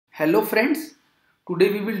Hello friends,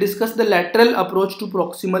 today we will discuss the lateral approach to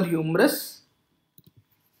proximal humerus.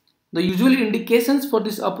 The usual indications for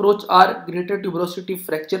this approach are greater tuberosity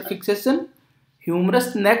fracture fixation,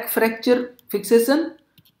 humerus neck fracture fixation,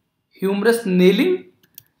 humerus nailing,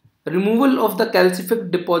 removal of the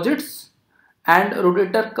calcific deposits, and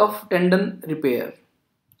rotator cuff tendon repair.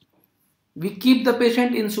 We keep the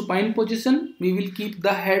patient in supine position. We will keep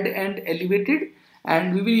the head end elevated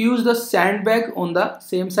and we will use the sandbag on the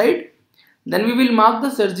same side. Then we will mark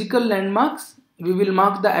the surgical landmarks. We will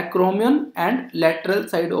mark the acromion and lateral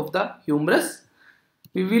side of the humerus.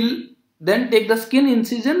 We will then take the skin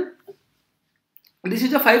incision. This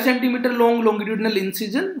is a 5 cm long longitudinal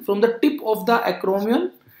incision from the tip of the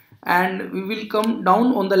acromion, and we will come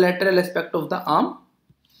down on the lateral aspect of the arm.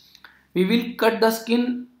 We will cut the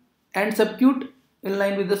skin and subcut in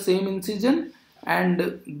line with the same incision,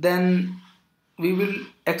 and then we will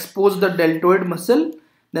expose the deltoid muscle.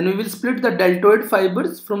 Then we will split the deltoid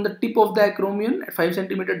fibers from the tip of the acromion at 5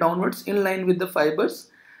 cm downwards in line with the fibers,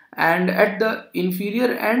 and at the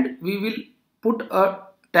inferior end we will put a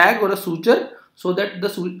tag or a suture so that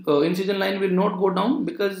the incision line will not go down,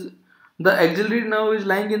 because the axillary nerve is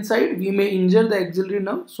lying inside. We may injure the axillary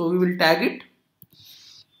nerve, so we will tag it.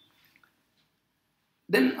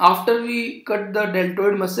 Then after we cut the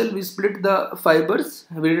deltoid muscle, we split the fibers,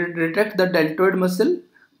 we retract the deltoid muscle.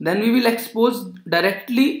 Then we will expose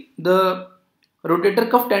directly the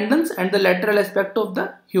rotator cuff tendons and the lateral aspect of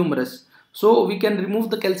the humerus. So we can remove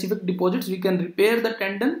the calcific deposits, we can repair the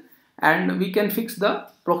tendon, and we can fix the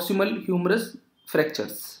proximal humerus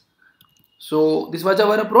fractures. So this was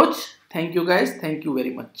our approach. Thank you guys. Thank you very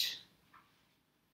much.